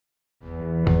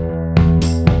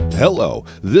Hello,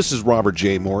 this is Robert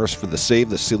J. Morris for the Save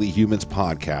the Silly Humans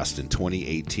podcast in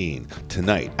 2018.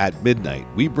 Tonight at midnight,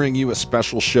 we bring you a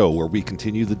special show where we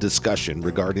continue the discussion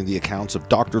regarding the accounts of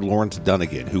Dr. Lawrence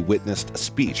Dunegan, who witnessed a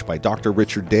speech by Dr.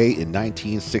 Richard Day in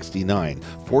 1969,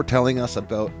 foretelling us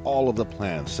about all of the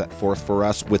plans set forth for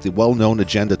us with the well-known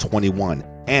Agenda 21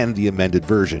 and the amended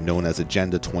version known as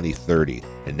Agenda 2030.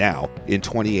 And now, in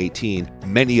 2018,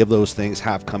 many of those things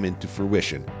have come into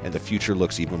fruition, and the future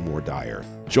looks even more dire.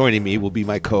 Joining me will be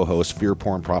my co-host, Fear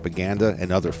Porn Propaganda,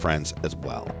 and other friends as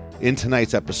well. In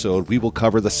tonight's episode, we will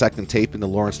cover the second tape in the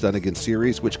Lawrence Dunegan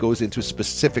series, which goes into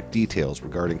specific details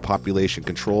regarding population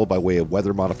control by way of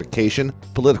weather modification,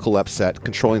 political upset,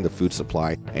 controlling the food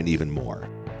supply, and even more.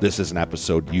 This is an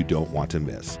episode you don't want to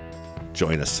miss.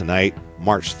 Join us tonight,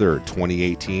 March 3rd,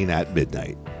 2018 at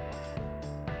midnight.